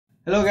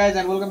Hello guys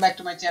and welcome back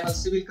to my channel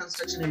Civil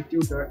Construction and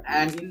Tutor,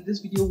 and in this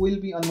video we'll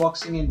be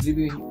unboxing and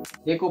reviewing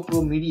Deco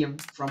Pro Medium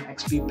from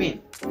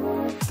XP-Pen.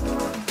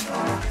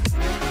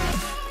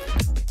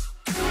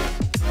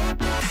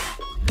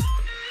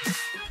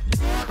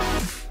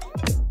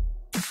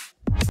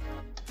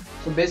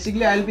 So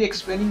basically I'll be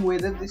explaining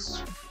whether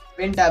this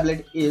pen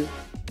tablet is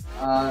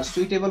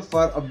suitable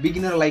for a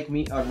beginner like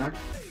me or not.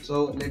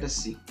 So let us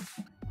see.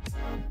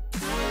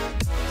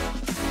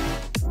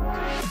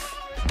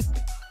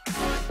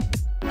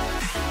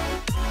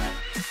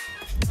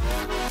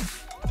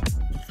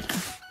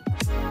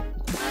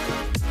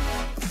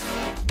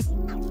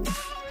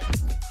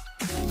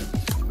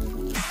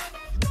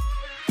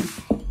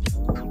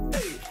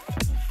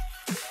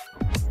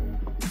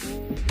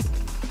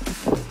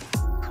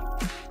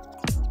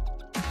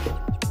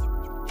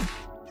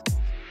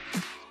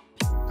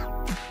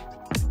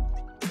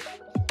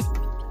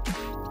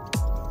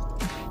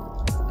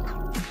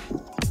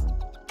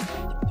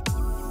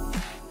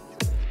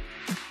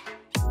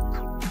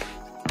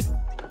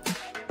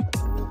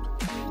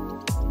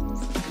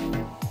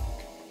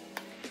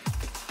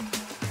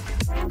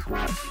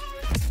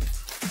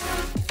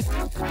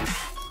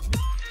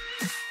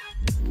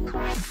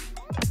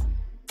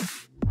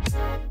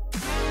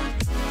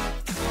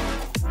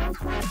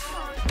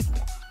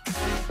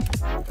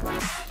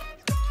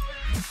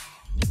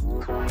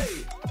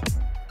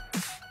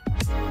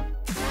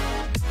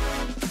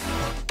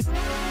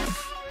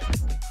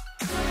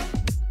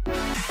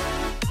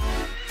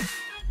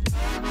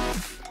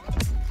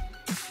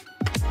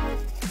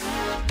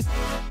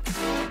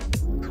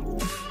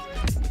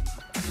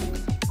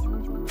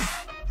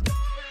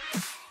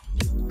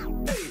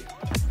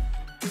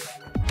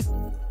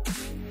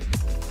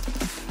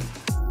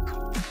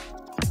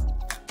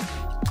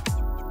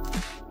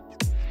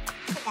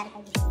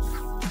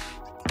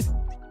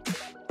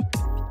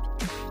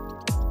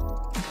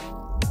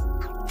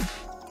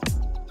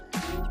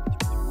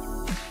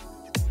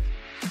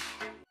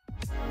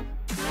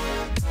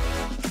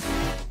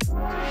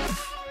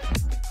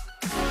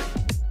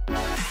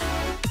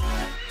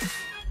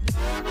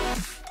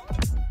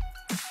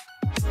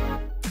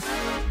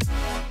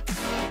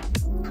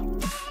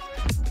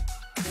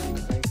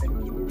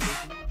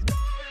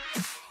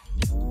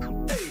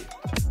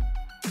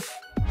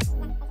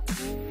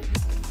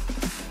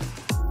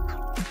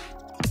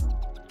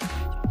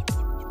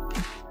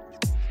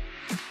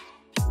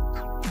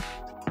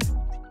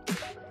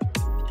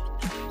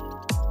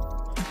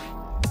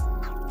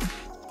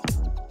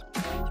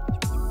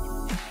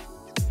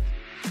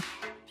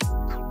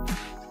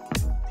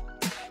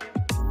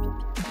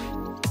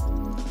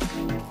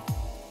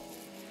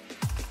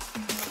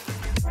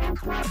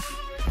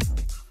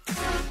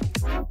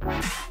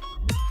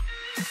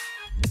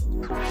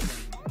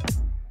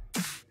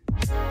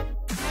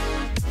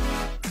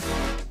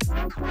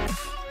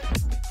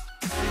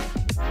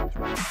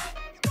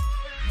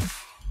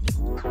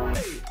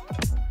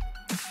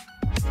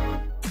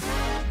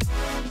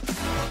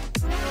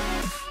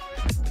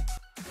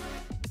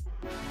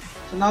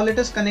 So now let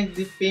us connect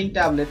the pen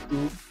tablet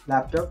to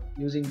laptop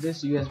using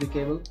this USB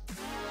cable.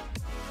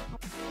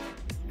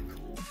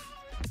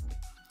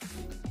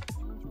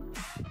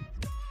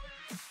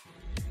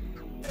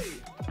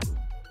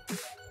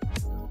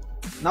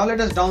 Now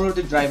let us download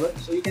the driver.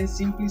 So you can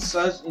simply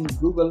search in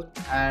Google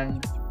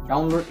and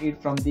download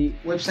it from the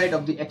website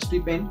of the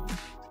XP-Pen.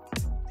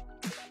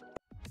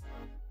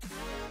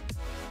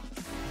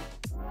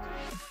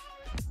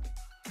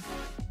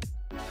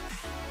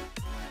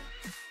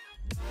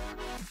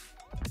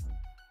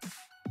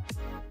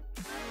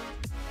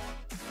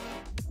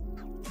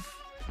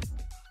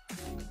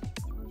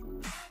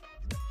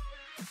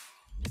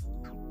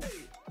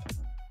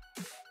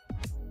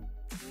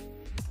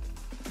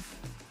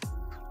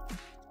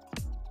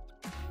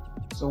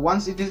 So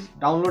once it is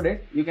downloaded,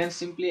 you can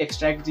simply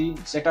extract the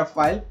setup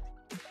file.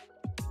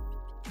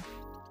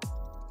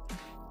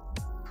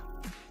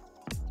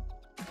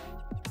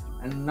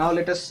 And now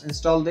let us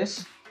install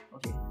this.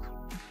 Okay,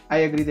 I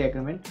agree the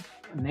agreement.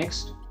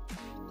 Next.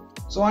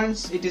 So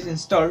once it is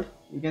installed,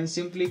 you can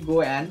simply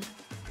go and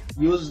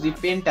use the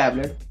pen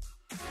tablet.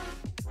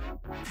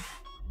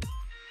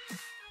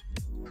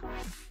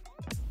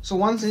 So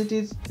once it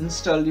is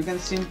installed, you can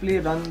simply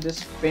run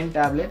this pen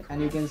tablet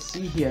and you can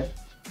see here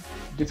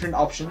different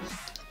options.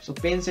 So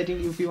pen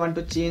setting, if you want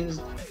to change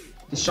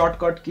the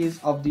shortcut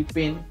keys of the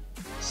pen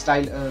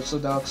style, so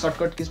the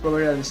shortcut keys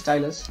provided are the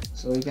stylus,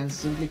 so you can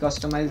simply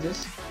customize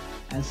this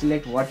and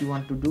select what you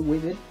want to do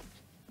with it.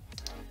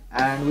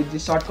 And with the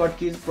shortcut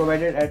keys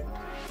provided at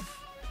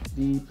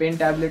the pen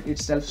tablet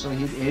itself, so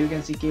here you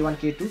can see K1,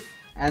 K2,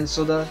 and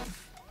so the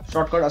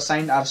shortcut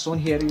assigned are shown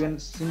here. You can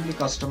simply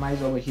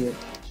customize over here.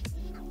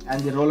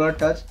 And the roller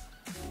touch,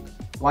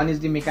 one is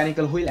the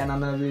mechanical wheel and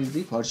another is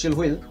the virtual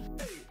wheel.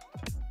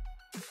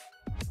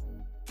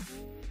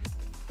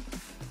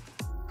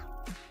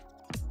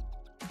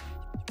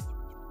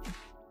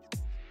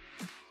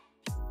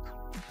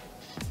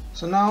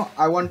 So now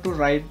I want to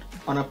write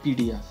on a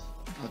PDF.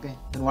 Okay,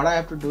 then what I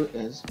have to do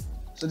is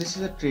So this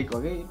is a trick.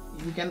 Okay,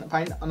 you can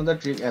find another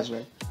trick as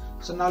well.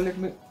 So now let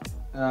me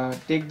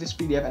take this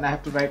PDF and I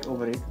have to write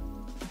over it.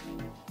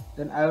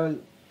 Then I will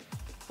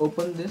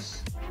open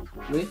this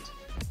with,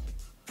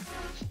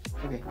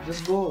 okay,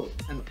 just go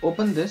and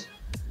open this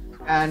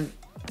and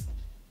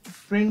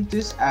print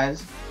this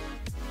as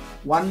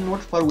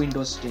OneNote for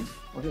Windows 10.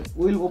 Okay,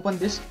 we will open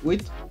this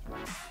with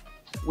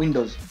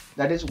Windows,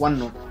 that is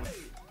OneNote.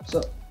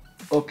 So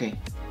okay,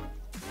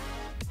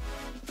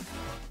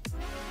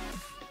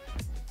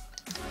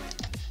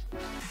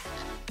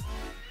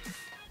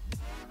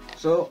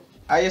 so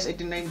IS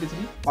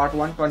 1893 part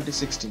 1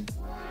 2016.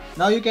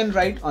 Now you can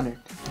write on it.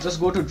 Just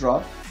go to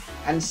draw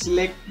and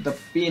select the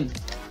pen.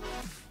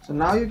 So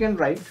now you can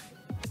write.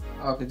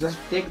 Okay, just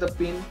take the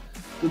pen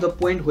to the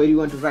point where you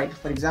want to write.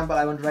 For example,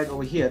 I want to write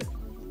over here.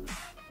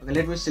 Okay,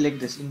 let me select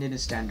this Indian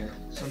Standard.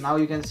 So now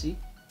you can see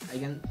I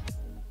can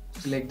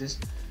select this,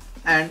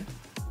 and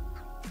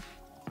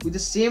with the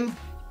same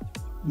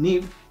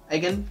nib I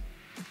can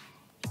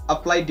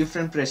apply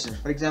different pressure.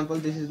 For example,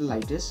 this is the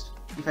lightest.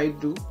 If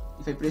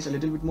I press a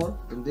little bit more,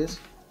 then this,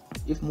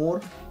 if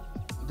more,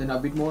 then a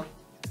bit more.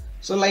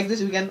 So like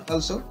this we can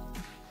also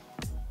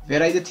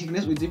vary the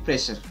thickness with the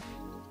pressure.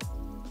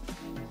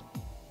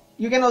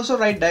 You can also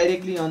write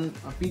directly on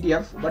a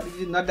PDF, but it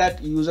is not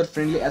that user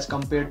friendly as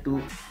compared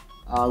to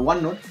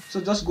OneNote. So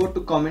just go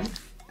to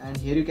comment, and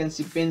here you can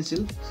see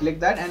pencil,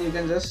 select that, and you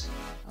can just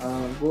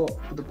go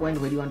to the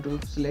point where you want to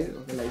select.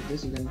 Okay, like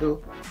this you can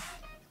do,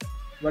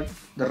 but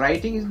the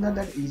writing is not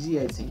that easy,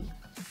 I think.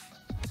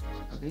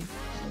 Okay,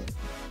 so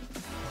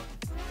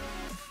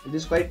it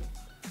is quite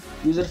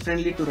user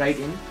friendly to write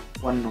in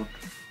OneNote.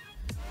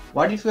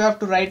 What if you have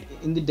to write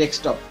in the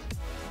desktop?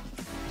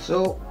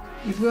 So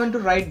if you want to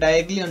write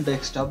directly on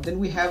desktop, then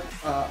we have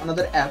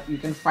another app. You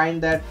can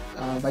find that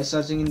by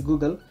searching in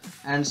Google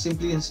and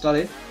simply install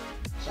it.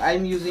 So I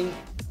am using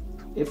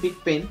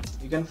XP-Pen.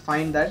 You can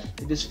find that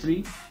it is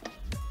free.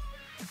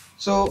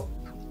 So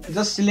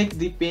just select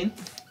the pen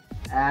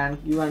and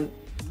you want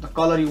the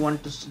color you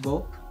want to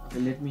go. Okay,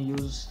 let me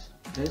use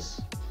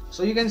this.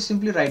 So you can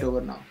simply write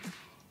over now.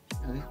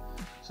 Okay,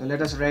 so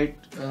let us write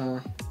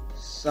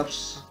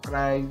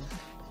subscribe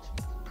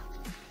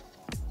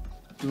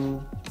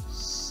to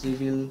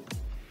civil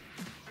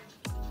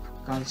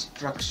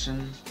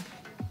construction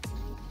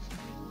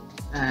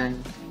and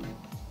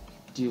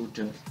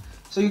tutor.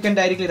 So you can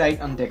directly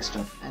write on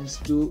desktop, and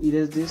to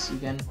erase this you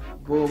can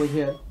go over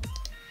here.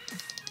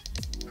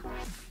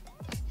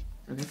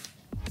 Okay,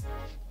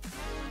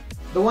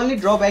 the only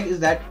drawback is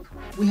that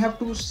we have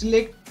to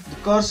select the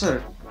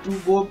cursor to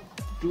go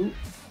to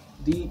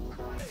the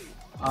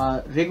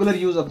regular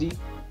use of the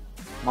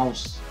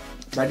mouse.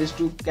 That is,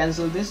 to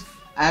cancel this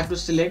I have to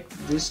select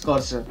this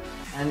cursor,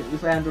 and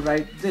if I am to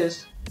write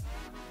this,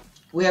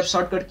 we have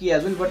shortcut key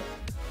as well, but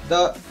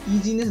the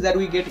easiness that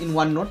we get in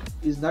OneNote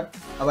is not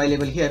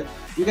available here.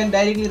 You can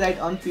directly write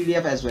on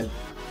PDF as well.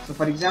 So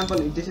for example,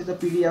 if this is the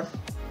PDF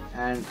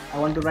and I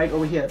want to write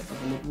over here,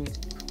 okay, let me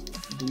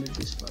delete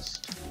this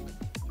first.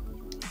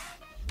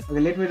 Okay,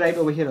 let me write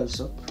over here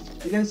also.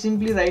 You can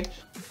simply write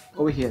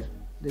over here,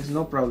 there is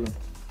no problem.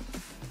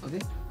 Okay,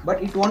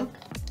 but it won't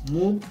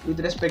move with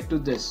respect to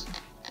this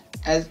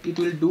as it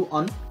will do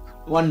on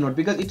OneNote,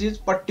 because it is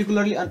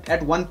particularly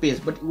at one page,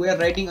 but we are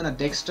writing on a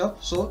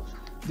desktop, so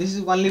this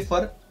is only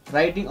for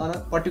writing on a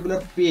particular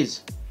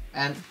page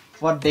and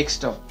for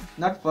desktop,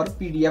 not for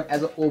PDF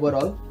as an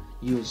overall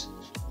use.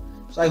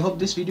 So I hope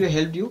this video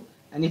helped you,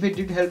 and if it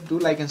did help, do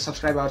like and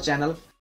subscribe our channel.